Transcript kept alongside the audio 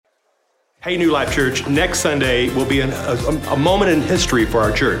Hey, New Life Church, next Sunday will be a moment in history for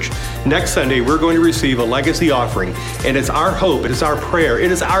our church. Next Sunday, we're going to receive a legacy offering, and it's our hope, it is our prayer,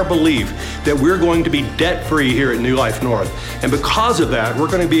 it is our belief that we're going to be debt-free here at New Life North. And because of that, we're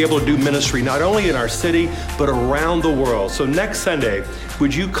going to be able to do ministry not only in our city, but around the world. So next Sunday,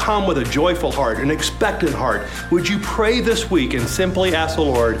 would you come with a joyful heart, an expectant heart? Would you pray this week and simply ask the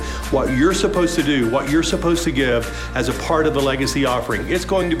Lord what you're supposed to do, what you're supposed to give as a part of the legacy offering? It's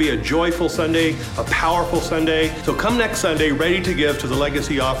going to be a joyful Sunday, a powerful Sunday. So come next Sunday ready to give to the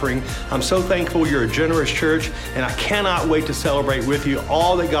legacy offering. I'm so thankful you're a generous church, and I cannot wait to celebrate with you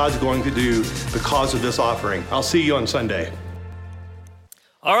all that God's going to do because of this offering. I'll see you on Sunday.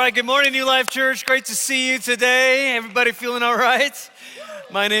 All right, good morning, New Life Church. Great to see you today. Everybody feeling all right?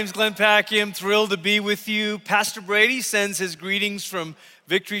 My name's Glenn Packy. I'm thrilled to be with you. Pastor Brady sends his greetings from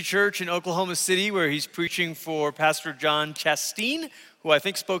Victory Church in Oklahoma City, where he's preaching for Pastor John Chasteen, who I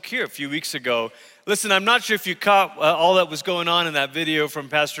think spoke here a few weeks ago. Listen, I'm not sure if you caught all that was going on in that video from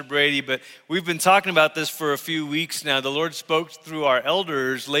Pastor Brady, but we've been talking about this for a few weeks now. The Lord spoke through our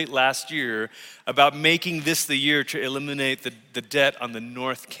elders late last year about making this the year to eliminate the debt on the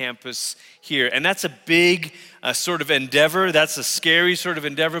North Campus here. And that's a big sort of endeavor. That's a scary sort of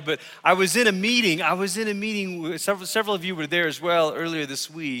endeavor. But I was in a meeting, several of you were there as well earlier this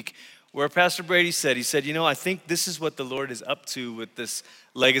week, where Pastor Brady said, I think this is what the Lord is up to with this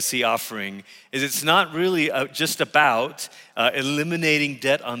legacy offering, is it's not really just about eliminating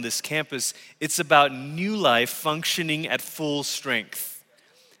debt on this campus. It's about New Life functioning at full strength.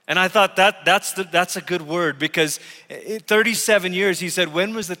 And I thought that's a good word, because 37 years, he said,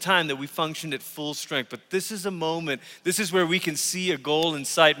 when was the time that we functioned at full strength? But this is a moment, this is where we can see a goal in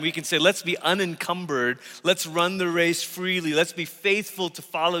sight, and we can say, let's be unencumbered, let's run the race freely, let's be faithful to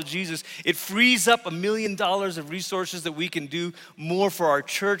follow Jesus. It frees up $1 million of resources that we can do more for our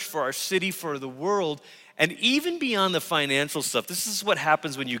church, for our city, for the world. And even beyond the financial stuff, this is what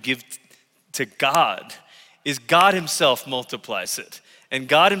happens when you give to God, is God himself multiplies it. And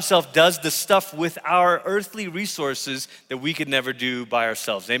God himself does the stuff with our earthly resources that we could never do by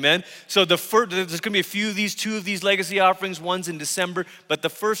ourselves. Amen? So there's going to be two of these legacy offerings. One's in December, but the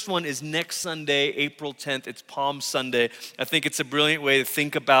first one is next Sunday, April 10th. It's Palm Sunday. I think it's a brilliant way to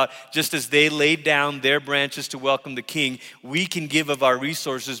think about, just as they laid down their branches to welcome the King, we can give of our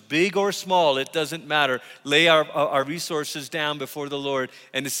resources, big or small, it doesn't matter. Lay our resources down before the Lord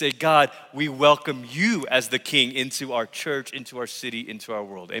and to say, God, we welcome you as the King into our church, into our city, into our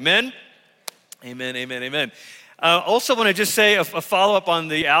world. Amen? Amen, amen, amen. Also want to just say a follow-up on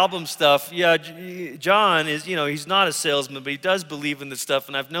the album stuff. Yeah, John is, he's not a salesman, but he does believe in this stuff.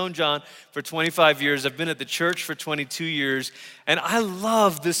 And I've known John for 25 years. I've been at the church for 22 years. And I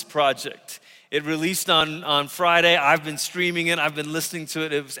love this project. It released on Friday. I've been streaming it. I've been listening to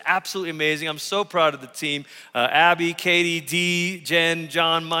it. It was absolutely amazing. I'm so proud of the team. Abby, Katie, Dee, Jen,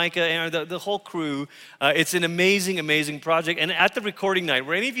 John, Micah, Aaron, the whole crew. It's an amazing, amazing project. And at the recording night,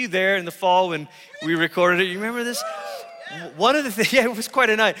 were any of you there in the fall when we recorded it? You remember this? One of the things, it was quite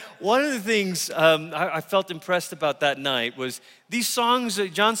a night. One of the things I felt impressed about that night was these songs.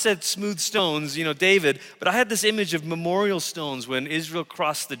 John said smooth stones, David, but I had this image of memorial stones when Israel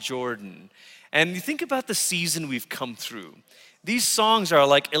crossed the Jordan. And you think about the season we've come through. These songs are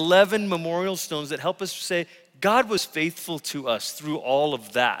like 11 memorial stones that help us say, God was faithful to us through all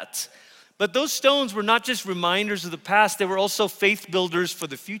of that. But those stones were not just reminders of the past, they were also faith builders for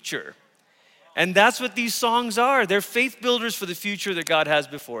the future. And that's what these songs are. They're faith builders for the future that God has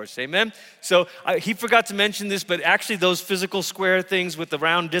before us. Amen? So he forgot to mention this, but actually those physical square things with the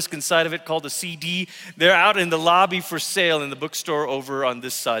round disc inside of it called a CD, they're out in the lobby for sale in the bookstore over on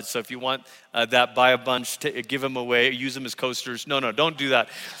this side. So if you want that, buy a bunch, give them away, use them as coasters. No, don't do that.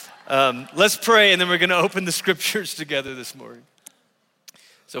 Let's pray, and then we're going to open the scriptures together this morning.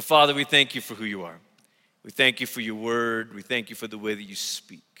 So Father, we thank you for who you are. We thank you for your word. We thank you for the way that you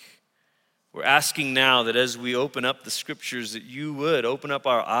speak. We're asking now that as we open up the scriptures, that you would open up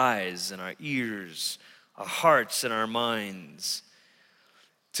our eyes and our ears, our hearts and our minds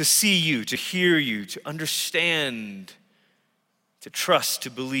to see you, to hear you, to understand, to trust, to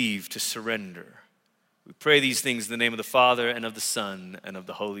believe, to surrender. We pray these things in the name of the Father and of the Son and of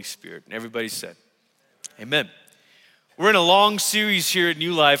the Holy Spirit. And everybody said, amen. We're in a long series here at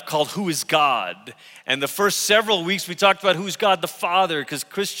New Life called Who is God? And the first several weeks we talked about who's God the Father, because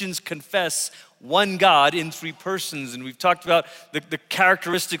Christians confess one God in three persons. And we've talked about the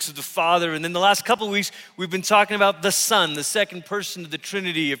characteristics of the Father. And then the last couple of weeks we've been talking about the Son, the second person of the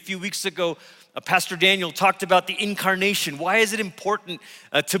Trinity. A few weeks ago, Pastor Daniel talked about the incarnation. Why is it important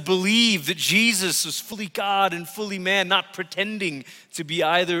to believe that Jesus was fully God and fully man, not pretending to be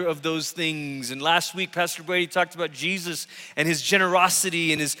either of those things? And last week, Pastor Brady talked about Jesus and his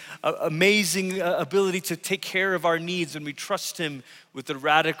generosity and his amazing ability to take care of our needs when we trust him with a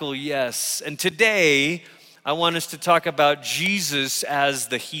radical yes. And today, I want us to talk about Jesus as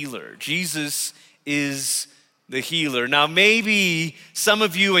the healer. Jesus is the healer. Now, maybe some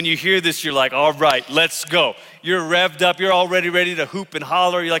of you, when you hear this, you're like, all right, let's go. You're revved up. You're already ready to hoop and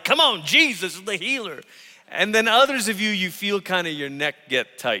holler. You're like, come on, Jesus is the healer. And then others of you feel kind of your neck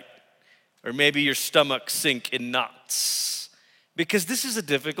get tight, or maybe your stomach sink in knots, because this is a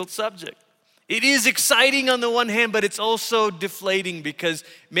difficult subject. It is exciting on the one hand, but it's also deflating, because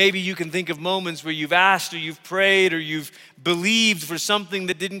maybe you can think of moments where you've asked or you've prayed or you've believed for something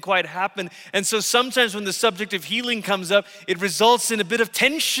that didn't quite happen. And so sometimes when the subject of healing comes up, it results in a bit of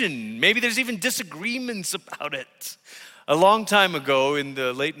tension. Maybe there's even disagreements about it. A long time ago in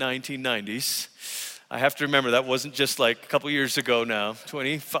the late 1990s, I have to remember that wasn't just like a couple years ago now,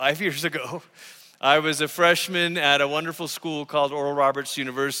 25 years ago, I was a freshman at a wonderful school called Oral Roberts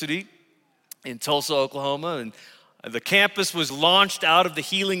University in Tulsa, Oklahoma, and the campus was launched out of the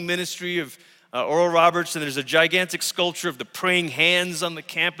healing ministry of Oral Roberts, and there's a gigantic sculpture of the praying hands on the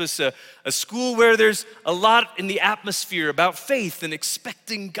campus, a school where there's a lot in the atmosphere about faith and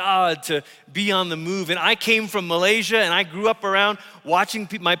expecting God to be on the move. And I came from Malaysia, and I grew up around watching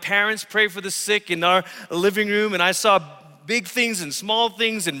my parents pray for the sick in our living room, and I saw big things and small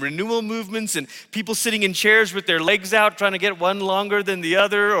things and renewal movements and people sitting in chairs with their legs out trying to get one longer than the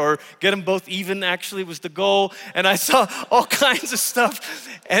other or get them both even, actually was the goal. And I saw all kinds of stuff.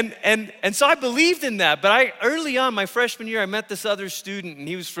 And so I believed in that. But early on, my freshman year, I met this other student, and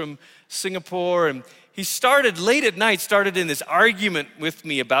he was from Singapore, and he started late at night, in this argument with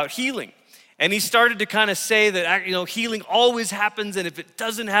me about healing. And he started to kind of say that, healing always happens, and if it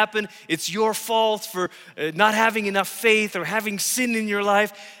doesn't happen, it's your fault for not having enough faith or having sin in your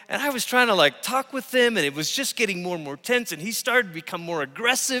life. And I was trying to talk with him, and it was just getting more and more tense, and he started to become more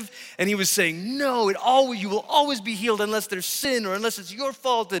aggressive, and he was saying, no, you will always be healed unless there's sin or unless it's your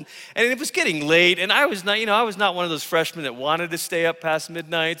fault. And it was getting late, and I was not one of those freshmen that wanted to stay up past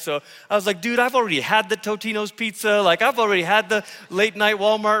midnight. So I was like, dude, I've already had the Totino's pizza. I've already had the late night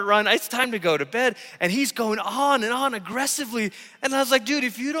Walmart run. It's time to go to bed. And he's going on and on aggressively. And I was like, dude,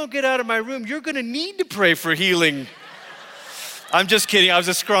 if you don't get out of my room, you're gonna need to pray for healing. I'm just kidding. I was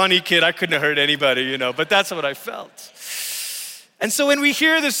a scrawny kid. I couldn't have hurt anybody, but that's what I felt. And so when we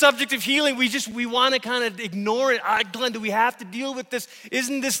hear the subject of healing, we want to kind of ignore it. Glenn, do we have to deal with this?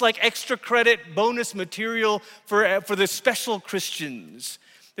 Isn't this like extra credit bonus material for the special Christians?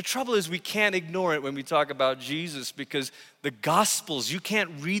 The trouble is we can't ignore it when we talk about Jesus, because the Gospels, you can't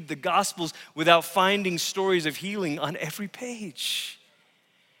read the Gospels without finding stories of healing on every page.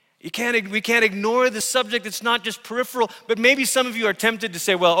 We can't ignore the subject. It's not just peripheral, but maybe some of you are tempted to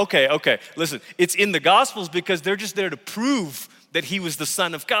say, well, okay, listen, it's in the Gospels because they're just there to prove that he was the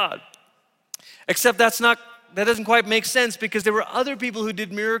Son of God. Except that doesn't quite make sense, because there were other people who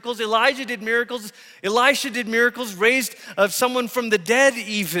did miracles. Elijah did miracles. Elisha did miracles, raised someone from the dead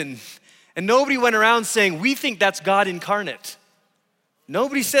even. And nobody went around saying, we think that's God incarnate.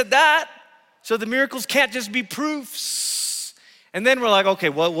 Nobody said that. So the miracles can't just be proofs. And then we're like, okay,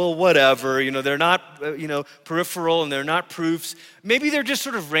 well, whatever. They're not, peripheral, and they're not proofs. Maybe they're just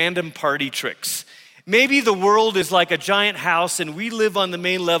sort of random party tricks. Maybe the world is like a giant house, and we live on the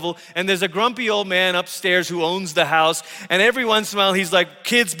main level, and there's a grumpy old man upstairs who owns the house, and every once in a while he's like,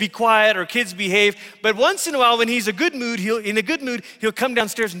 kids be quiet, or kids behave. But once in a while, when he's in a good mood, he'll come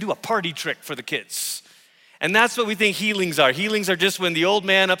downstairs and do a party trick for the kids. And that's what we think healings are. Healings are just when the old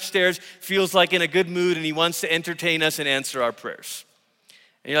man upstairs feels like in a good mood and he wants to entertain us and answer our prayers.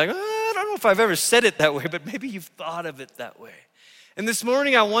 And you're like, I don't know if I've ever said it that way, but maybe you've thought of it that way. And this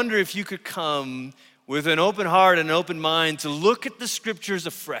morning, I wonder if you could come with an open heart and an open mind to look at the scriptures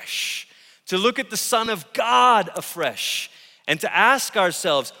afresh, to look at the Son of God afresh, and to ask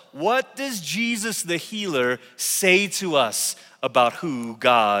ourselves, what does Jesus the healer say to us about who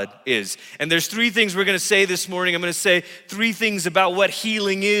God is? And there's three things we're gonna say this morning. I'm gonna say three things about what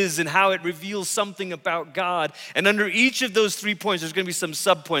healing is and how it reveals something about God. And under each of those 3 points, there's gonna be some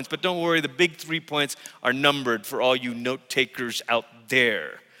sub-points, but don't worry, the big 3 points are numbered for all you note takers out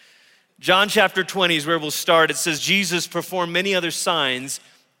there. John chapter 20 is where we'll start. It says, Jesus performed many other signs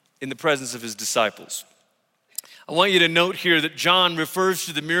in the presence of his disciples. I want you to note here that John refers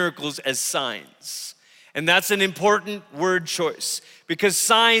to the miracles as signs. And that's an important word choice because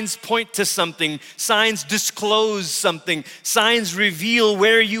signs point to something, signs disclose something, signs reveal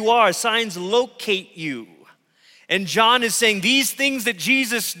where you are, signs locate you. And John is saying these things that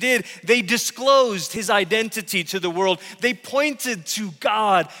Jesus did, they disclosed his identity to the world. They pointed to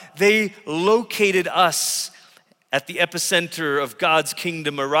God. They located us at the epicenter of God's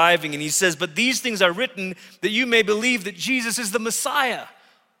kingdom arriving. And he says, but these things are written that you may believe that Jesus is the Messiah.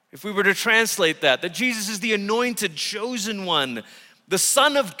 If we were to translate that Jesus is the anointed, chosen one, the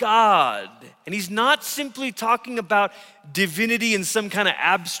Son of God. And he's not simply talking about divinity in some kind of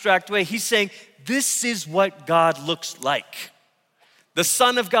abstract way. He's saying, this is what God looks like. The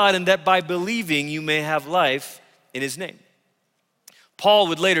Son of God, and that by believing you may have life in his name. Paul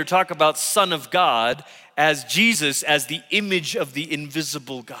would later talk about Son of God as Jesus, as the image of the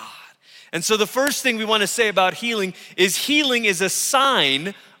invisible God. And so the first thing we want to say about healing is a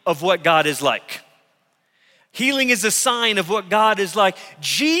sign of what God is like. Healing is a sign of what God is like.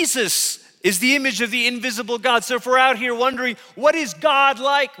 Jesus is the image of the invisible God. So if we're out here wondering, what is God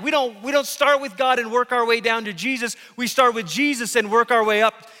like? We don't start with God and work our way down to Jesus. We start with Jesus and work our way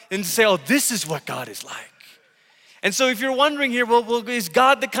up and say, oh, this is what God is like. And so if you're wondering here, well, is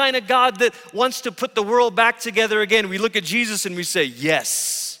God the kind of God that wants to put the world back together again? We look at Jesus and we say,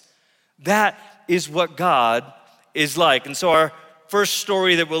 yes, that is what God is like. And so our first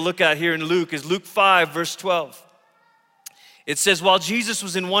story that we'll look at here in Luke is Luke 5, verse 12. It says, while Jesus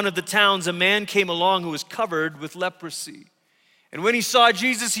was in one of the towns, a man came along who was covered with leprosy. And when he saw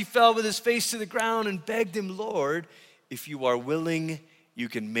Jesus, he fell with his face to the ground and begged him, Lord, if you are willing, you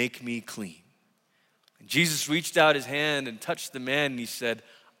can make me clean. And Jesus reached out his hand and touched the man, and he said,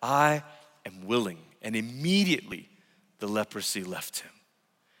 I am willing. And immediately the leprosy left him.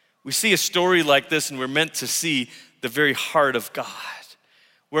 We see a story like this, and we're meant to see the very heart of God.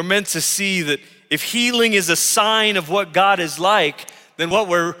 We're meant to see that if healing is a sign of what God is like, then what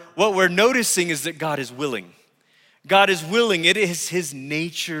we're noticing is that God is willing. God is willing. It is his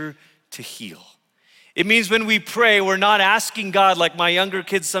nature to heal. It means when we pray, we're not asking God like my younger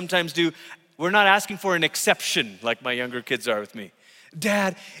kids sometimes do. We're not asking for an exception like my younger kids are with me.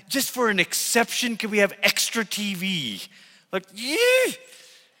 Dad, just for an exception, can we have extra TV? Like, yeah.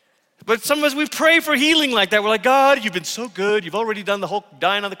 But sometimes we pray for healing like that. We're like, God, you've been so good. You've already done the whole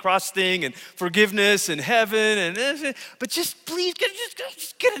dying on the cross thing and forgiveness and heaven. But just please,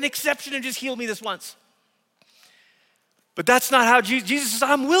 just get an exception and just heal me this once. But that's not how Jesus says,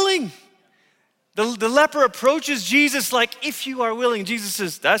 I'm willing. The leper approaches Jesus like, if you are willing. Jesus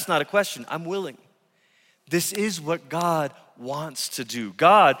says, that's not a question. I'm willing. This is what God wants to do.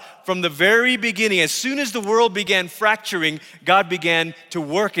 God, from the very beginning, as soon as the world began fracturing, God began to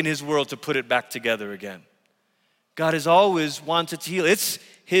work in his world to put it back together again. God has always wanted to heal. It's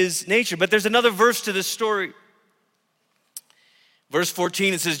his nature. But there's another verse to this story. Verse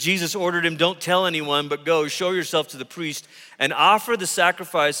 14, it says, Jesus ordered him, don't tell anyone, but go, show yourself to the priest and offer the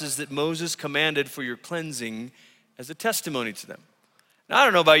sacrifices that Moses commanded for your cleansing as a testimony to them. Now, I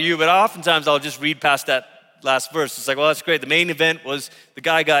don't know about you, but oftentimes I'll just read past that last verse. It's like, well, that's great. The main event was the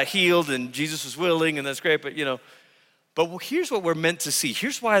guy got healed and Jesus was willing, and that's great, but here's what we're meant to see.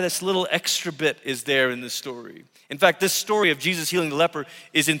 Here's why this little extra bit is there in this story. In fact, this story of Jesus healing the leper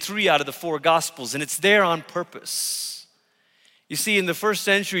is in 3 out of the 4 Gospels, and it's there on purpose. You see, in the first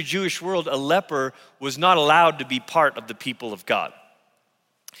century Jewish world, a leper was not allowed to be part of the people of God.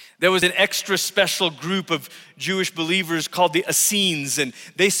 There was an extra special group of Jewish believers called the Essenes, and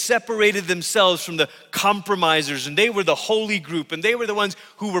they separated themselves from the compromisers, and they were the holy group, and they were the ones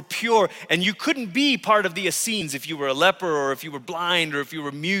who were pure, and you couldn't be part of the Essenes if you were a leper, or if you were blind, or if you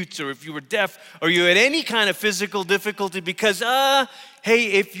were mute, or if you were deaf, or you had any kind of physical difficulty, because, hey,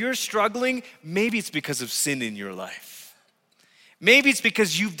 if you're struggling, maybe it's because of sin in your life. Maybe it's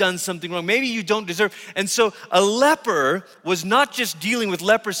because you've done something wrong. Maybe you don't deserve. And so a leper was not just dealing with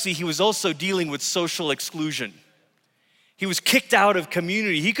leprosy, he was also dealing with social exclusion. He was kicked out of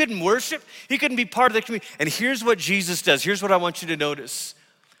community. He couldn't worship. He couldn't be part of the community. And here's what Jesus does. Here's what I want you to notice,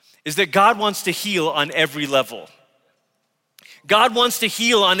 is that God wants to heal on every level. God wants to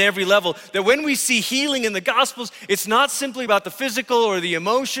heal on every level. That when we see healing in the Gospels, it's not simply about the physical or the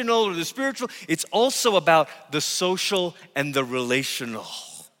emotional or the spiritual. It's also about the social and the relational.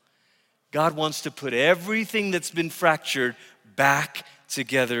 God wants to put everything that's been fractured back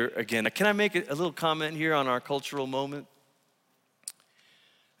together again. Can I make a little comment here on our cultural moment?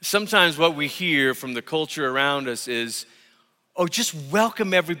 Sometimes what we hear from the culture around us is, oh, just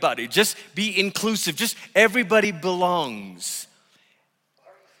welcome everybody. Just be inclusive. Just everybody belongs.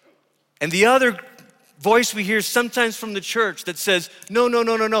 And the other voice we hear sometimes from the church that says, no, no,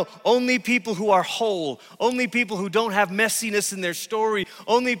 no, no, no. Only people who are whole, only people who don't have messiness in their story,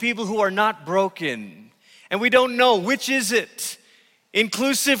 only people who are not broken. And we don't know, which is it?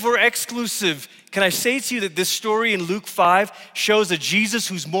 Inclusive or exclusive? Can I say to you that this story in Luke 5 shows a Jesus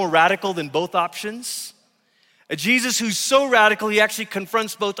who's more radical than both options? A Jesus who's so radical, he actually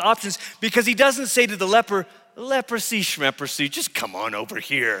confronts both options because he doesn't say to the leper, leprosy, shmeprosy, just come on over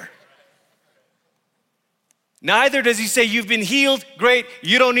here. Neither does he say, you've been healed, great,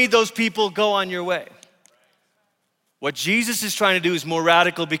 you don't need those people, go on your way. What Jesus is trying to do is more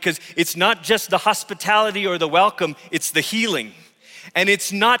radical because it's not just the hospitality or the welcome, it's the healing. And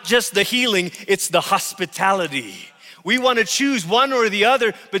it's not just the healing, it's the hospitality. We want to choose one or the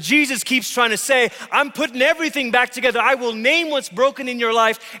other, but Jesus keeps trying to say, I'm putting everything back together. I will name what's broken in your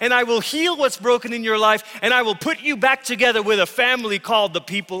life, and I will heal what's broken in your life, and I will put you back together with a family called the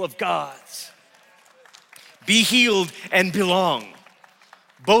people of God. Be healed and belong.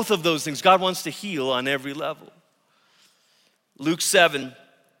 Both of those things. God wants to heal on every level. Luke 7,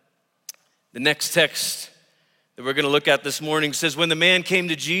 the next text that we're going to look at this morning says, when the men came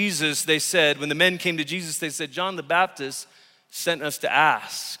to Jesus, they said, John the Baptist sent us to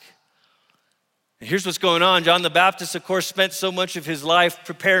ask. And here's what's going on. John the Baptist, of course, spent so much of his life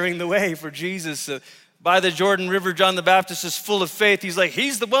preparing the way for Jesus. By the Jordan River, John the Baptist is full of faith. He's like,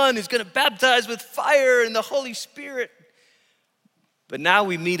 he's the one who's going to baptize with fire and the Holy Spirit. But now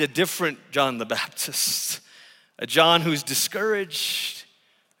we meet a different John the Baptist, a John who's discouraged,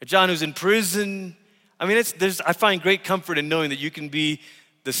 a John who's in prison. I mean, I find great comfort in knowing that you can be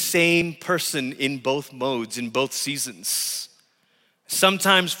the same person in both modes, in both seasons.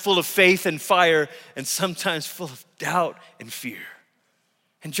 Sometimes full of faith and fire, and sometimes full of doubt and fear.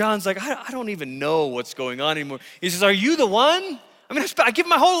 And John's like, I don't even know what's going on anymore. He says, are you the one? I mean, I give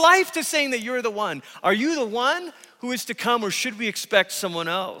my whole life to saying that you're the one. Are you the one who is to come, or should we expect someone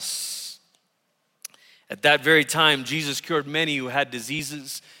else? At that very time, Jesus cured many who had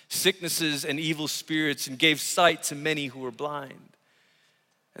diseases, sicknesses, and evil spirits, and gave sight to many who were blind.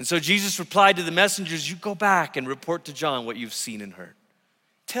 And so Jesus replied to the messengers, you go back and report to John what you've seen and heard.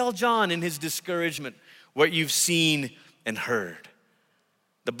 Tell John in his discouragement what you've seen and heard.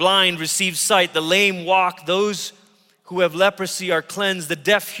 The blind receive sight, the lame walk, those who have leprosy are cleansed, the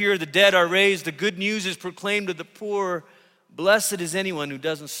deaf hear, the dead are raised, the good news is proclaimed to the poor. Blessed is anyone who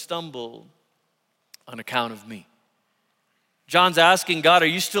doesn't stumble on account of me. John's asking God, are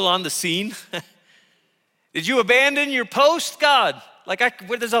you still on the scene? Did you abandon your post, God?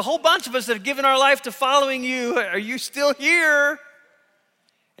 There's a whole bunch of us that have given our life to following you. Are you still here?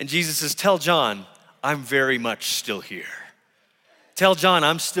 And Jesus says, tell John, I'm very much still here. Tell John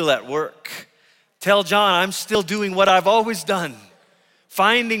I'm still at work. Tell John I'm still doing what I've always done,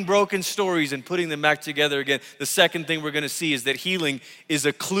 finding broken stories and putting them back together again. The second thing we're going to see is that healing is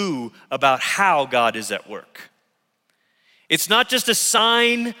a clue about how God is at work. It's not just a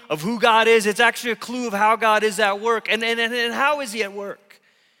sign of who God is, it's actually a clue of how God is at work. And how is he at work?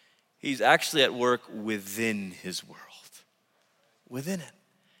 He's actually at work within his world, within it.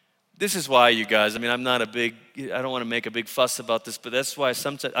 This is why, you guys, I don't want to make a big fuss about this, but that's why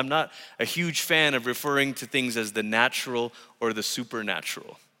sometimes I'm not a huge fan of referring to things as the natural or the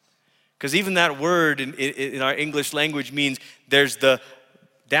supernatural. Because even that word in our English language means there's the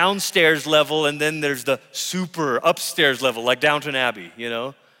downstairs level and then there's the super upstairs level, like Downton Abbey,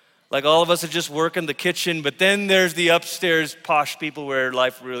 Like all of us that just work in the kitchen, but then there's the upstairs posh people where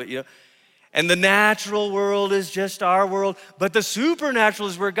life really, And the natural world is just our world, but the supernatural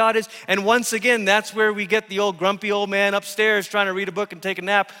is where God is. And once again, that's where we get the old grumpy old man upstairs trying to read a book and take a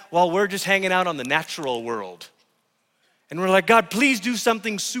nap while we're just hanging out on the natural world. And we're like, God, please do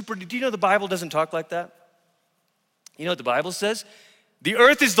something super. Do you know the Bible doesn't talk like that? You know what the Bible says? The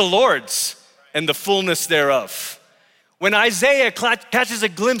earth is the Lord's and the fullness thereof. When Isaiah catches a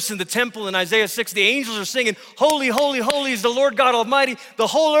glimpse in the temple in Isaiah 6, the angels are singing, holy, holy, holy is the Lord God Almighty. The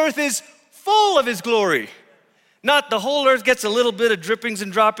whole earth is full of his glory. Not the whole earth gets a little bit of drippings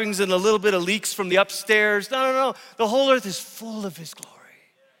and droppings and a little bit of leaks from the upstairs. No. The whole earth is full of his glory.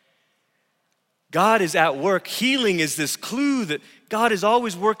 God is at work. Healing is this clue that God is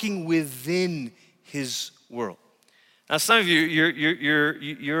always working within his world. Now, some of you,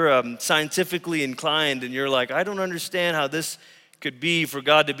 you're scientifically inclined and you're like, I don't understand how this could be for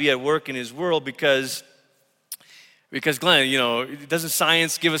God to be at work in his world because Because Glenn, doesn't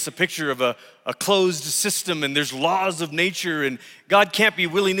science give us a picture of a closed system and there's laws of nature and God can't be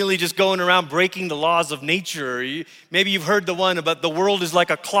willy-nilly just going around breaking the laws of nature. Maybe you've heard the one about the world is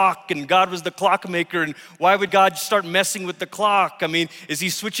like a clock and God was the clockmaker and why would God start messing with the clock? I mean, is he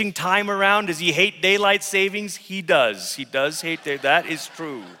switching time around? Does he hate daylight savings? He does. He does hate that is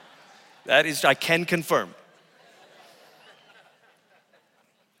true. I can confirm.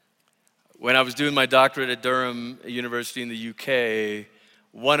 When I was doing my doctorate at Durham University in the UK,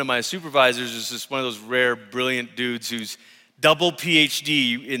 one of my supervisors is just one of those rare, brilliant dudes who's double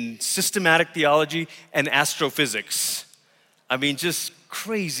PhD in systematic theology and astrophysics. I mean, just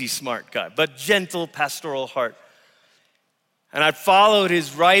crazy smart guy, but gentle pastoral heart. And I followed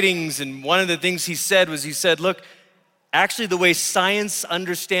his writings, and one of the things he said, look, actually the way science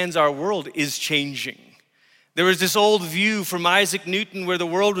understands our world is changing. There was this old view from Isaac Newton where the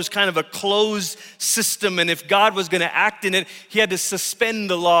world was kind of a closed system, and if God was going to act in it, he had to suspend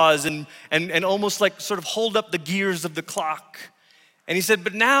the laws and almost like sort of hold up the gears of the clock. And he said,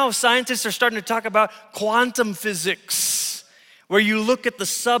 but now scientists are starting to talk about quantum physics, where you look at the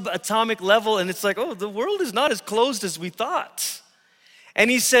subatomic level and it's like, oh, the world is not as closed as we thought.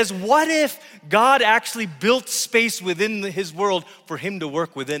 And he says, what if God actually built space within his world for him to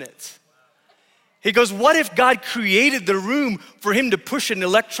work within it? He goes, what if God created the room for him to push an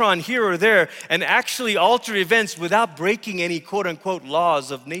electron here or there and actually alter events without breaking any quote unquote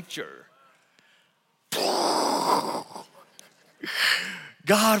laws of nature?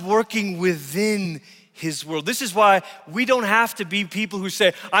 God working within his world. This is why we don't have to be people who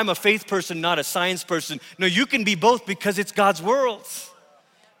say, I'm a faith person, not a science person. No, you can be both because it's God's world.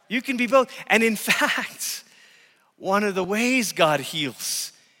 You can be both. And in fact, one of the ways God heals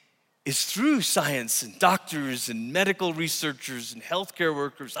is through science and doctors and medical researchers and healthcare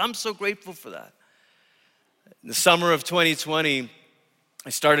workers. I'm so grateful for that. In the summer of 2020, I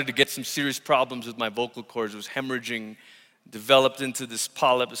started to get some serious problems with my vocal cords. It was hemorrhaging, developed into this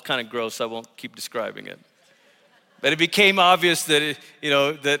polyp. It's kind of gross, I won't keep describing it. But it became obvious that,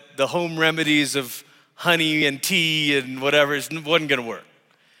 that the home remedies of honey and tea and whatever wasn't gonna work.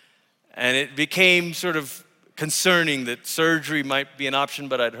 And it became sort of concerning that surgery might be an option,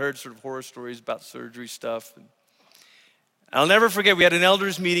 but I'd heard sort of horror stories about surgery stuff. And I'll never forget, we had an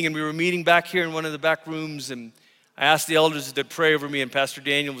elders meeting and we were meeting back here in one of the back rooms, and I asked the elders to pray over me, and Pastor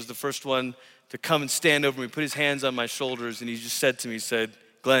Daniel was the first one to come and stand over me, put his hands on my shoulders, and he just said to me,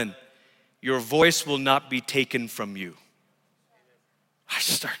 Glenn, your voice will not be taken from you. I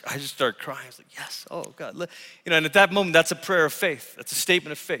just started crying. I was like, yes, oh God. And at that moment, that's a prayer of faith. That's a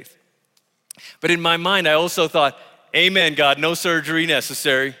statement of faith. But in my mind, I also thought, amen, God, no surgery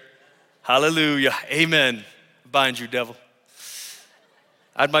necessary. Hallelujah, amen. Bind you, devil.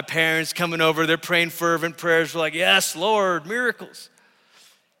 I had my parents coming over, they're praying fervent prayers. We're like, yes, Lord, miracles.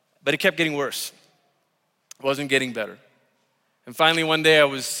 But it kept getting worse. It wasn't getting better. And finally, one day I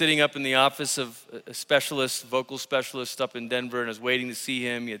was sitting up in the office of a specialist, vocal specialist up in Denver, and I was waiting to see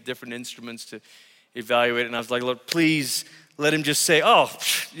him. He had different instruments to evaluate it. And I was like, Lord, please let him just say, oh,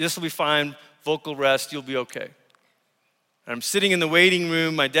 this will be fine, vocal rest, you'll be okay. And I'm sitting in the waiting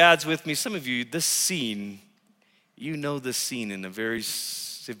room, my dad's with me. Some of you, this scene, you know this scene in a very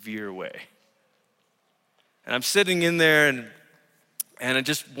severe way. And I'm sitting in there, and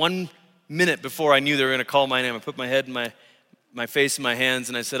just 1 minute before I knew they were gonna call my name, I put my head in my face in my hands,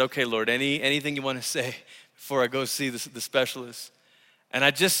 and I said, okay, Lord, anything you wanna say before I go see the specialist? And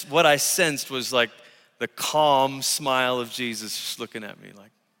what I sensed was like the calm smile of Jesus just looking at me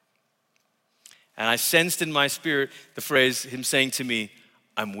like. And I sensed in my spirit the phrase, him saying to me,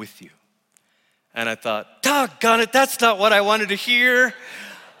 I'm with you. And I thought, doggone it, that's not what I wanted to hear.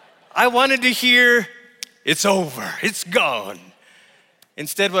 I wanted to hear, it's over, it's gone.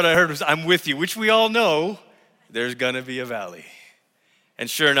 Instead, what I heard was, I'm with you, which we all know, there's gonna be a valley. And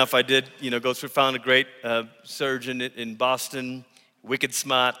sure enough, I did, go through, found a great surgeon in Boston, wicked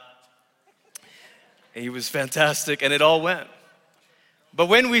smart. He was fantastic, and it all went. But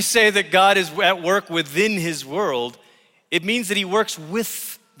when we say that God is at work within his world, it means that he works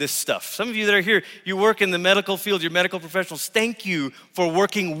with this stuff. Some of you that are here, you work in the medical field, you're medical professionals. Thank you for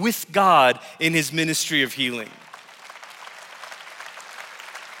working with God in his ministry of healing.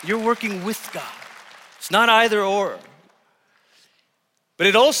 You're working with God. It's not either or. But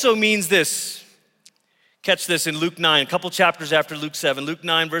it also means this. Catch this in Luke 9, a couple chapters after Luke 7. Luke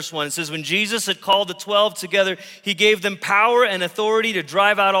 9, verse 1, it says, when Jesus had called the 12 together, he gave them power and authority to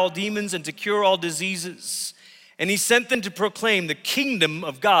drive out all demons and to cure all diseases. And he sent them to proclaim the kingdom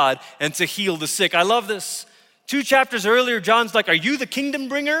of God and to heal the sick. I love this. 2 chapters earlier, John's like, are you the kingdom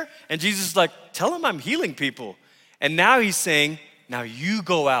bringer? And Jesus is like, tell him I'm healing people. And now he's saying, now you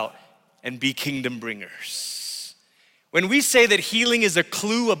go out and be kingdom bringers. When we say that healing is a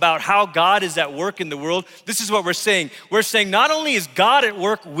clue about how God is at work in the world, this is what we're saying. We're saying not only is God at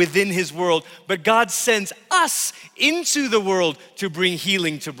work within his world, but God sends us into the world to bring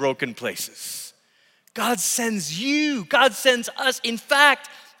healing to broken places. God sends you, God sends us. In fact,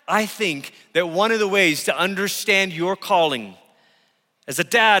 I think that one of the ways to understand your calling as a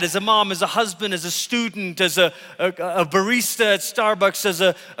dad, as a mom, as a husband, as a student, as a barista at Starbucks, as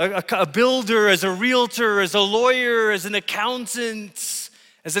a builder, as a realtor, as a lawyer, as an accountant,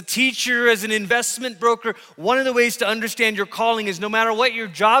 as a teacher, as an investment broker, one of the ways to understand your calling is no matter what your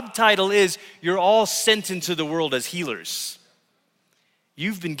job title is, you're all sent into the world as healers.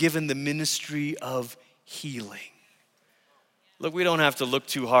 You've been given the ministry of healing. Look, we don't have to look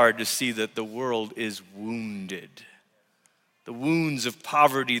too hard to see that the world is wounded. The wounds of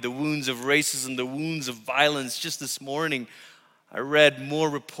poverty, the wounds of racism, the wounds of violence. Just this morning, I read more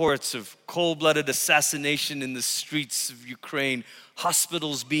reports of cold-blooded assassination in the streets of Ukraine,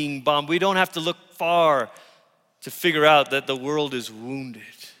 hospitals being bombed. We don't have to look far to figure out that the world is wounded.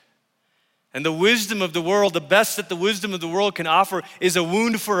 And the wisdom of the world, the best that the wisdom of the world can offer is a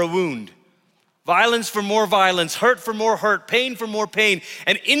wound for a wound. Violence for more violence, hurt for more hurt, pain for more pain.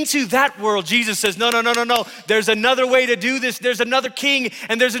 And into that world, Jesus says, no. There's another way to do this. There's another king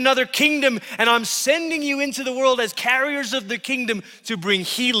and there's another kingdom. And I'm sending you into the world as carriers of the kingdom to bring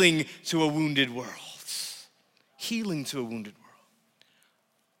healing to a wounded world. Healing to a wounded world.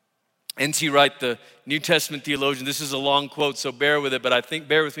 N.T. Wright, the New Testament theologian, this is a long quote, so bear with me, but I think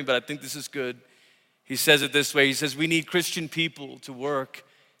this is good. He says it this way. He says, we need Christian people to work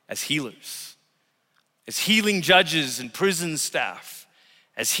as healers. As healing judges and prison staff,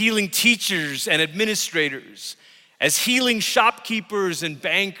 as healing teachers and administrators, as healing shopkeepers and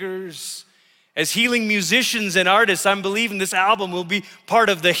bankers, as healing musicians and artists. I'm believing this album will be part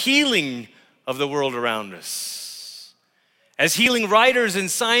of the healing of the world around us. As healing writers and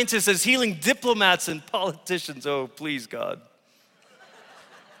scientists, as healing diplomats and politicians. Oh, please, God.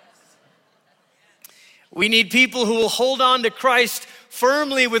 We need people who will hold on to Christ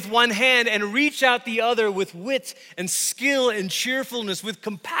firmly with one hand and reach out the other with wit and skill and cheerfulness, with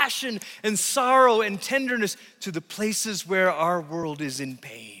compassion and sorrow and tenderness to the places where our world is in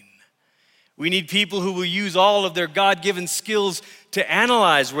pain. We need people who will use all of their God-given skills to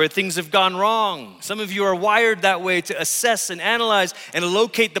analyze where things have gone wrong. Some of you are wired that way, to assess and analyze and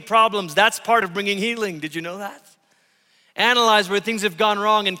locate the problems. That's part of bringing healing. Did you know that? Analyze where things have gone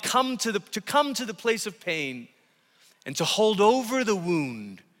wrong and come to the place of pain. And to hold over the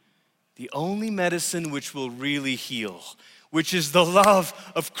wound, the only medicine which will really heal, which is the love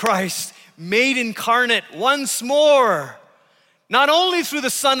of Christ made incarnate once more. Not only through the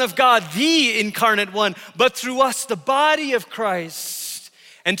Son of God, the incarnate one, but through us, the body of Christ.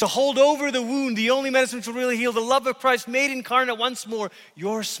 And to hold over the wound, the only medicine which will really heal, the love of Christ made incarnate once more.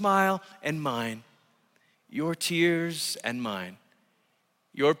 Your smile and mine, your tears and mine,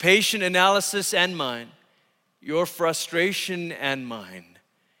 your patient analysis and mine, your frustration and mine,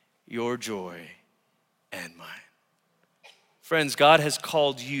 your joy and mine. Friends, God has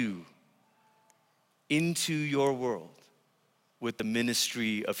called you into your world with the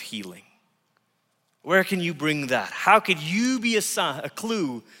ministry of healing. Where can you bring that? How could you be a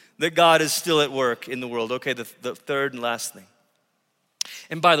clue that God is still at work in the world? Okay, the third and last thing.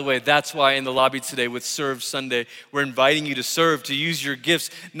 And by the way, that's why in the lobby today with Serve Sunday, we're inviting you to serve, to use your gifts,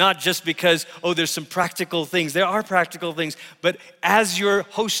 not just because, there's some practical things. There are practical things, but as you're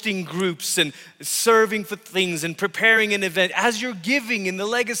hosting groups and serving for things and preparing an event, as you're giving in the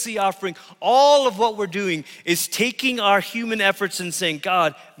legacy offering, all of what we're doing is taking our human efforts and saying,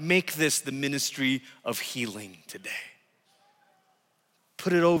 God, make this the ministry of healing today.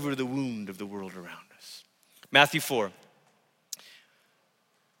 Put it over the wound of the world around us. Matthew 4.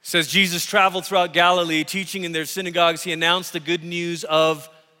 It says, Jesus traveled throughout Galilee, teaching in their synagogues. He announced the good news of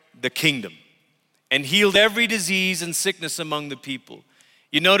the kingdom and healed every disease and sickness among the people.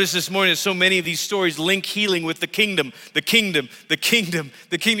 You notice this morning that so many of these stories link healing with the kingdom, the kingdom, the kingdom,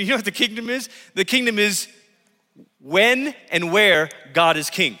 the kingdom. You know what the kingdom is? The kingdom is when and where God is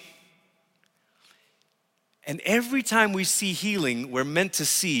king. And every time we see healing, we're meant to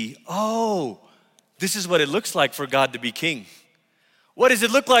see, this is what it looks like for God to be king. What does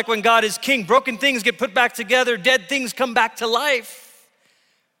it look like when God is king? Broken things get put back together, dead things come back to life.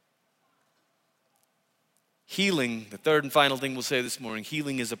 Healing, the third and final thing we'll say this morning,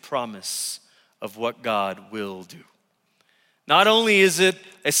 healing is a promise of what God will do. Not only is it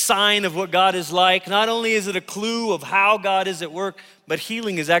a sign of what God is like, not only is it a clue of how God is at work, but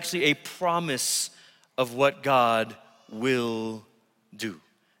healing is actually a promise of what God will do.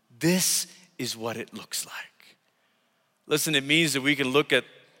 This is what it looks like. Listen, it means that we can look at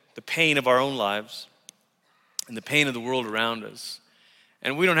the pain of our own lives and the pain of the world around us,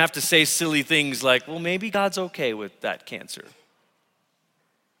 and we don't have to say silly things like, well, maybe God's okay with that cancer.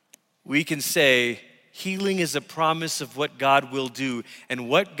 We can say, healing is a promise of what God will do, and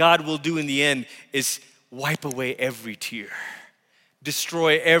what God will do in the end is wipe away every tear,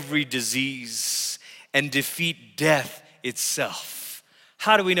 destroy every disease, and defeat death itself.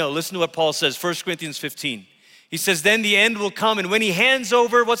 How do we know? Listen to what Paul says, 1 Corinthians 15. He says, then the end will come, and when he hands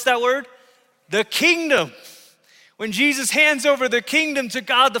over, what's that word? The kingdom. When Jesus hands over the kingdom to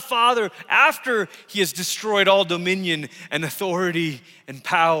God the Father after he has destroyed all dominion and authority and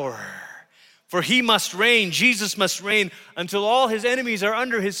power. For he must reign, Jesus must reign until all his enemies are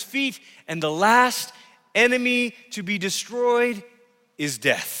under his feet, and the last enemy to be destroyed is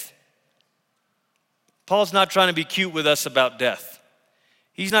death. Paul's not trying to be cute with us about death.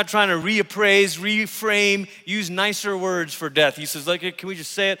 He's not trying to reappraise, reframe, use nicer words for death. He says, like, can we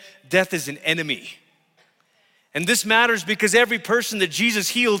just say it? Death is an enemy. And this matters because every person that Jesus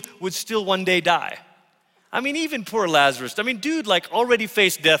healed would still one day die. I mean, even poor Lazarus. I mean, dude, like, already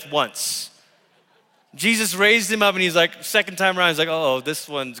faced death once. Jesus raised him up and he's like, second time around, he's like, oh, this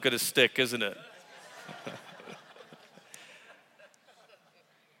one's gonna stick, isn't it?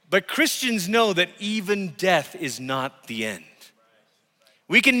 But Christians know that even death is not the end.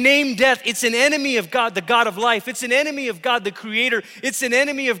 We can name death. It's an enemy of God, the God of life. It's an enemy of God, the Creator. It's an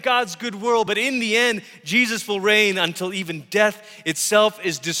enemy of God's good world. But in the end, Jesus will reign until even death itself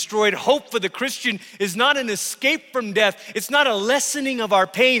is destroyed. Hope for the Christian is not an escape from death. It's not a lessening of our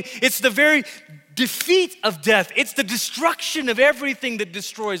pain. It's the very defeat of death. It's the destruction of everything that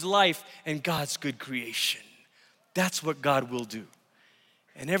destroys life and God's good creation. That's what God will do.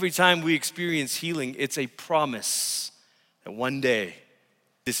 And every time we experience healing, it's a promise that one day,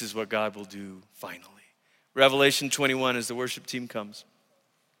 this is what God will do finally. Revelation 21, as the worship team comes.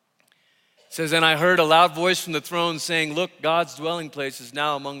 It says, and I heard a loud voice from the throne saying, look, God's dwelling place is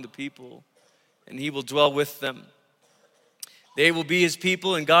now among the people, and he will dwell with them. They will be his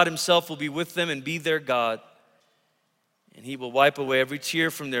people, and God himself will be with them and be their God. And he will wipe away every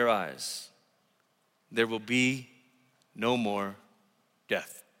tear from their eyes. There will be no more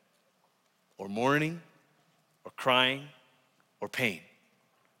death, or mourning, or crying, or pain.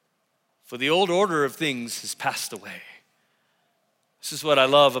 For the old order of things has passed away. This is what I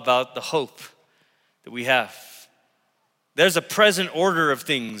love about the hope that we have. There's a present order of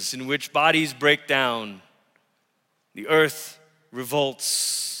things in which bodies break down, the earth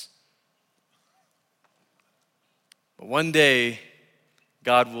revolts. But one day,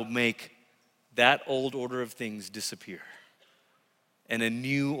 God will make that old order of things disappear. And a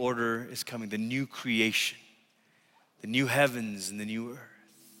new order is coming, the new creation, the new heavens and the new earth.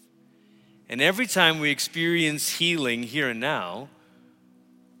 And every time we experience healing here and now,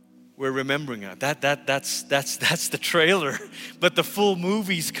 we're remembering it. That's the trailer, but the full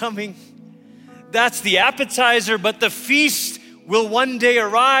movie's coming. That's the appetizer, but the feast will one day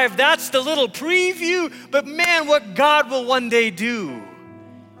arrive. That's the little preview, but man, what God will one day do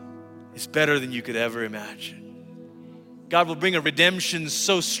is better than you could ever imagine. God will bring a redemption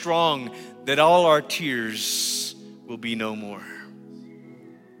so strong that all our tears will be no more.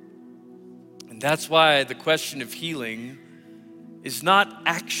 That's why the question of healing is not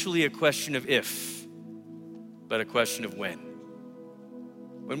actually a question of if, but a question of when.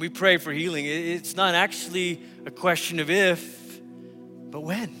 When we pray for healing, it's not actually a question of if, but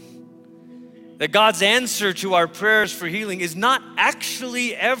when. That God's answer to our prayers for healing is not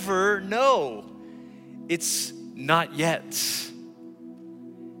actually ever no. It's not yet.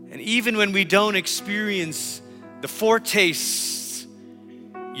 And even when we don't experience the foretaste,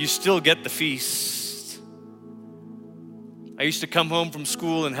 you still get the feast. I used to come home from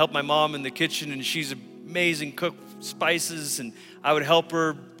school and help my mom in the kitchen, and she's an amazing cook, spices, and I would help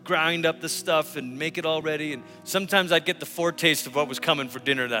her grind up the stuff and make it all ready. And sometimes I'd get the foretaste of what was coming for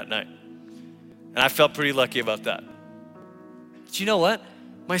dinner that night. And I felt pretty lucky about that. But you know what?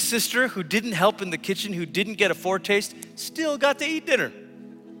 My sister, who didn't help in the kitchen, who didn't get a foretaste, still got to eat dinner.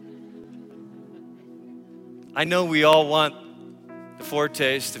 I know we all want the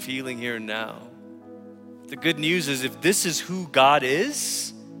foretaste of healing here and now. The good news is if this is who God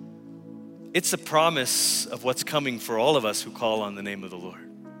is, it's a promise of what's coming for all of us who call on the name of the Lord.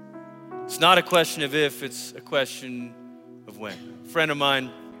 It's not a question of if, it's a question of when. A friend of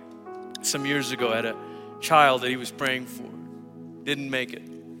mine some years ago had a child that he was praying for, didn't make it.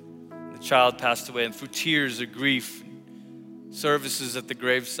 The child passed away, and through tears of grief, services at the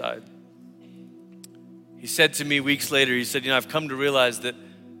graveside, He said to me weeks later, he said, I've come to realize that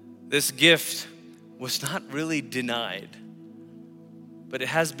this gift was not really denied, but it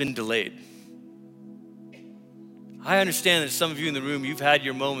has been delayed. I understand that some of you in the room, you've had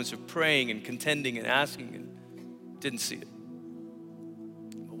your moments of praying and contending and asking and didn't see it.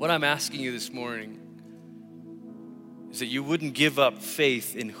 But what I'm asking you this morning is that you wouldn't give up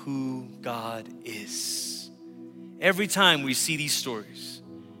faith in who God is. Every time we see these stories,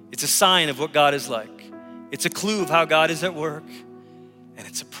 it's a sign of what God is like. It's a clue of how God is at work, and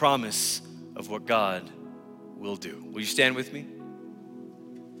it's a promise of what God will do. Will you stand with me?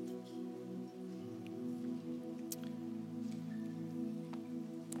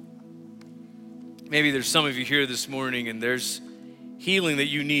 Maybe there's some of you here this morning and there's healing that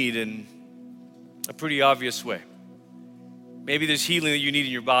you need in a pretty obvious way. Maybe there's healing that you need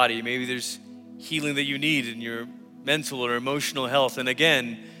in your body. Maybe there's healing that you need in your mental or emotional health. And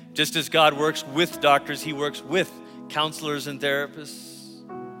again, just as God works with doctors, he works with counselors and therapists.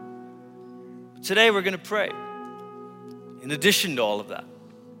 Today we're going to pray in addition to all of that.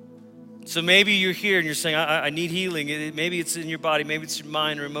 So maybe you're here and you're saying, I need healing. Maybe it's in your body, maybe it's your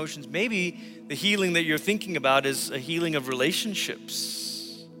mind or emotions. Maybe the healing that you're thinking about is a healing of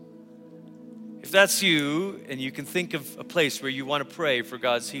relationships. If that's you and you can think of a place where you want to pray for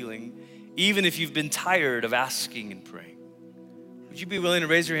God's healing, even if you've been tired of asking and praying, would you be willing to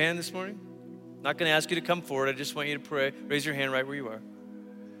raise your hand this morning? I'm not going to ask you to come forward. I just want you to pray. Raise your hand right where you are.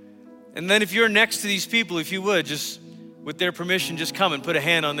 And then if you're next to these people, if you would, just with their permission, just come and put a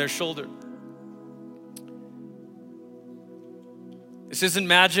hand on their shoulder. This isn't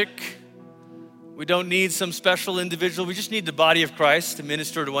magic. We don't need some special individual. We just need the body of Christ to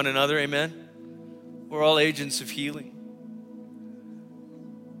minister to one another, amen? We're all agents of healing.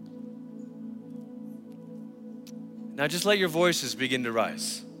 Now just let your voices begin to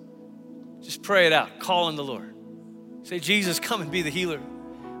rise. Just pray it out. Call on the Lord. Say, Jesus, come and be the healer.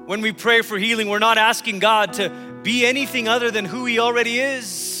 When we pray for healing, we're not asking God to be anything other than who he already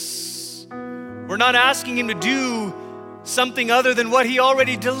is. We're not asking him to do something other than what he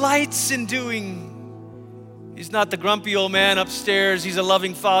already delights in doing. He's not the grumpy old man upstairs. He's a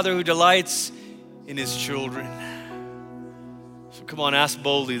loving father who delights in his children. So come on, ask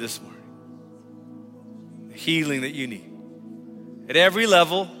boldly this morning. The healing that you need at every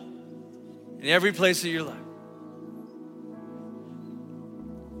level, in every place of your life.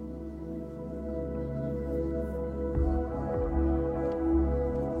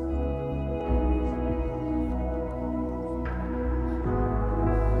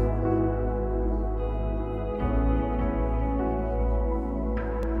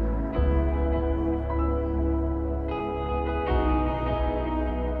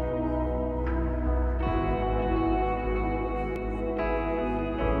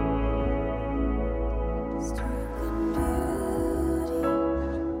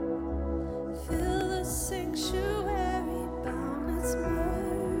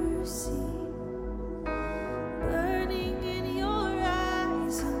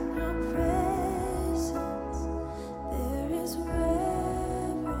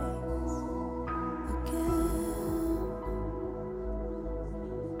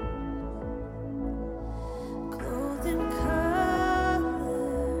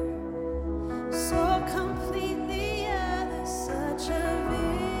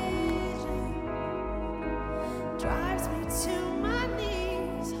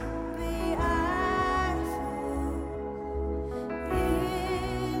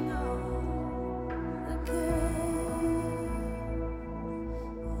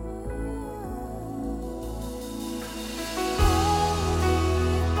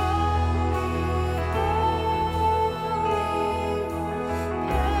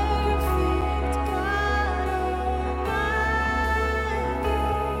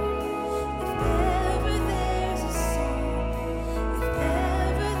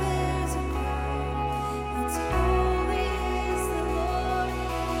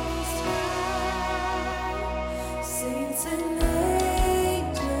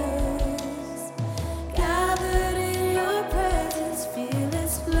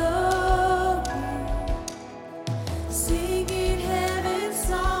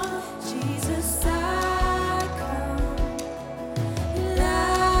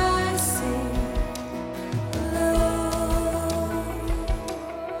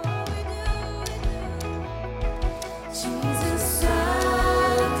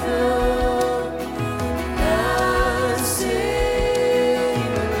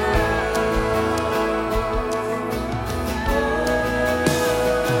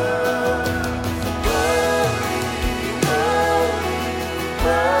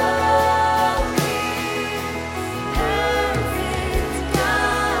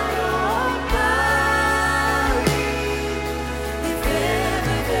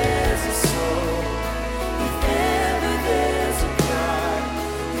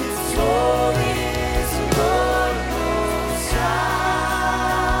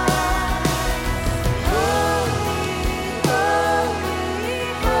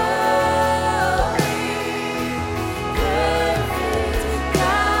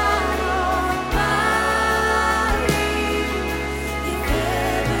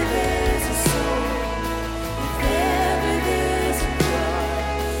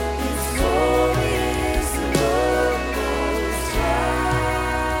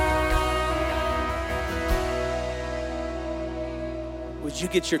 would you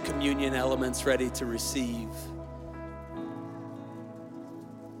get your communion elements ready to receive?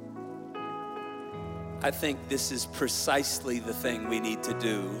 I think this is precisely the thing we need to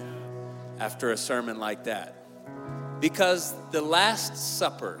do after a sermon like that. Because the Last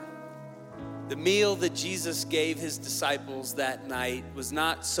Supper, the meal that Jesus gave his disciples that night, was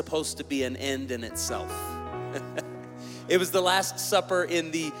not supposed to be an end in itself. It was the Last Supper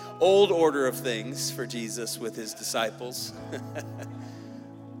in the old order of things for Jesus with his disciples.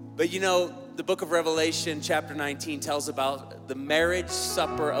 But you know, the book of Revelation, chapter 19, tells about the marriage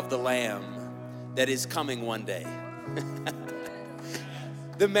supper of the Lamb that is coming one day.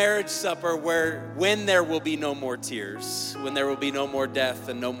 The marriage supper when there will be no more tears, when there will be no more death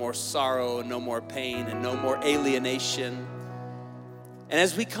and no more sorrow and no more pain and no more alienation. And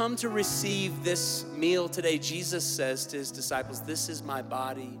as we come to receive this meal today, Jesus says to his disciples, "This is my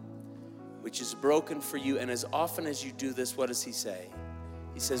body, which is broken for you." And as often as you do this, what does he say?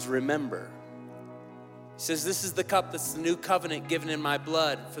 He says, "Remember." He says, "This is the cup that's the new covenant given in my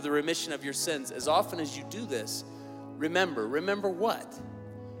blood for the remission of your sins. As often as you do this, remember." Remember what?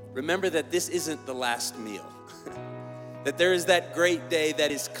 Remember that this isn't the last meal. That there is that great day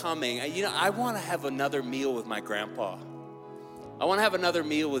that is coming. You know, I want to have another meal with my grandpa. I want to have another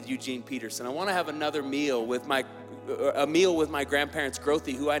meal with Eugene Peterson. I want to have another meal with my grandparents,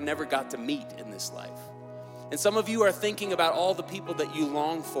 Grothy, who I never got to meet in this life. And some of you are thinking about all the people that you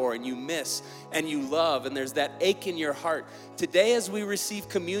long for and you miss and you love, and there's that ache in your heart. Today, as we receive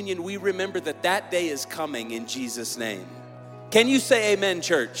communion, we remember that that day is coming in Jesus' name. Can you say amen,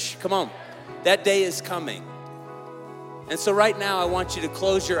 church? Come on. That day is coming. And so right now, I want you to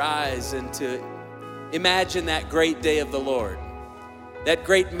close your eyes and to imagine that great day of the Lord, that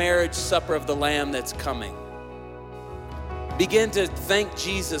great marriage supper of the Lamb that's coming. Begin to thank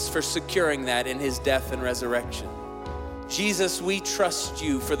Jesus for securing that in his death and resurrection. Jesus, we trust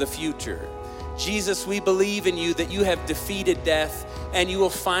you for the future. Jesus, we believe in you that you have defeated death and you will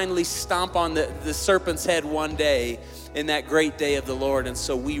finally stomp on the serpent's head one day in that great day of the Lord. And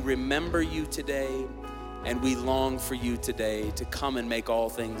so we remember you today and we long for you today to come and make all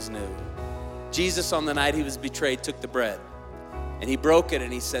things new. Jesus, on the night he was betrayed, took the bread and he broke it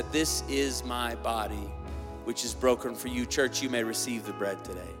and he said, "This is my body, which is broken for you." Church, you may receive the bread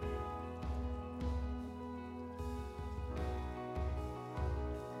today.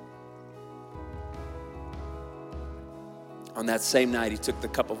 On that same night, he took the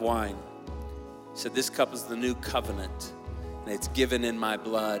cup of wine. He said, "This cup is the new covenant, and it's given in my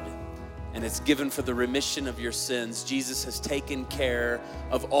blood, and it's given for the remission of your sins." Jesus has taken care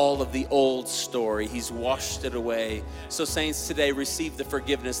of all of the old story. He's washed it away. So saints, today, receive the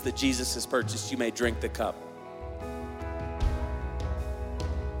forgiveness that Jesus has purchased. You may drink the cup.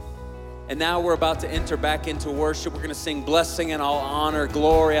 And now we're about to enter back into worship. We're going to sing blessing and all honor,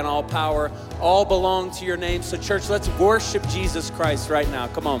 glory and all power, all belong to your name. So church, let's worship Jesus Christ right now.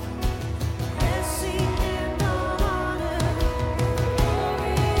 Come on.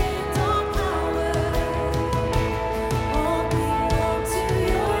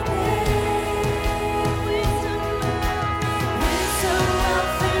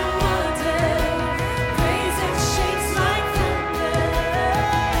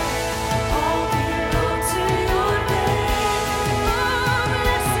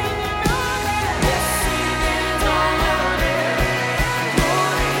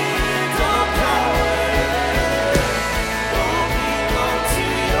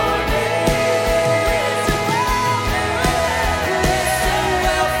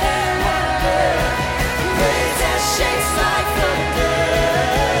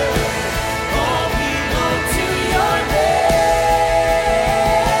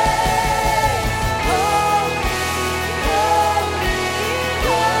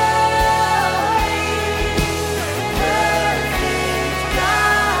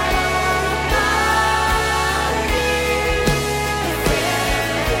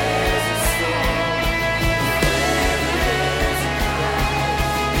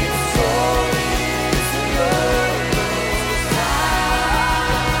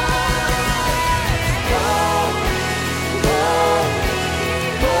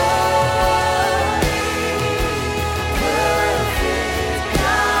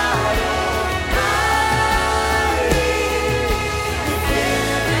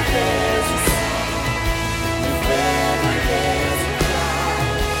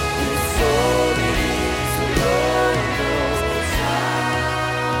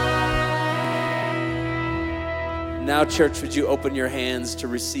 Now, church, would you open your hands to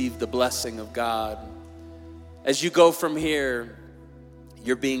receive the blessing of God? As you go from here,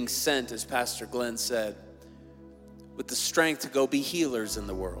 you're being sent, as Pastor Glenn said, with the strength to go be healers in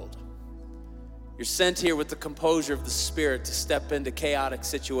the world. You're sent here with the composure of the Spirit to step into chaotic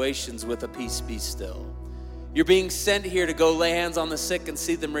situations with a peace be still. You're being sent here to go lay hands on the sick and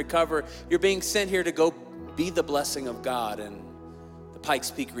see them recover. You're being sent here to go be the blessing of God in the Pikes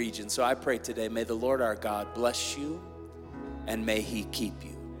Peak region. So I pray today, may the Lord our God bless you and may he keep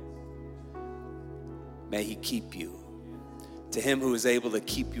you. May he keep you. To him who is able to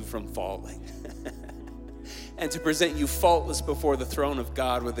keep you from falling and to present you faultless before the throne of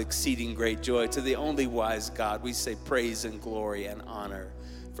God with exceeding great joy. To the only wise God, we say praise and glory and honor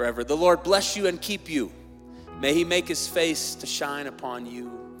forever. The Lord bless you and keep you. May he make his face to shine upon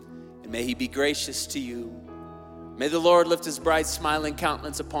you, and may he be gracious to you. May the Lord lift his bright, smiling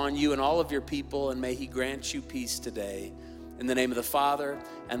countenance upon you and all of your people, and may he grant you peace today. In the name of the Father,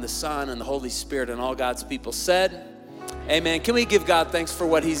 and the Son, and the Holy Spirit, and all God's people said, amen. Can we give God thanks for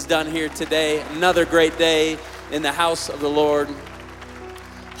what he's done here today? Another great day in the house of the Lord.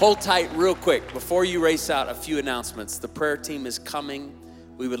 Hold tight real quick. Before you race out, a few announcements. The prayer team is coming.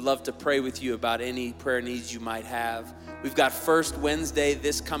 We would love to pray with you about any prayer needs you might have. We've got First Wednesday,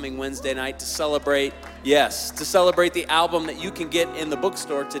 this coming Wednesday night, to celebrate the album that you can get in the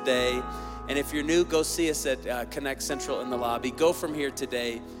bookstore today. And if you're new, go see us at Connect Central in the lobby. Go from here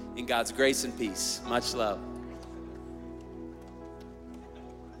today in God's grace and peace. Much love.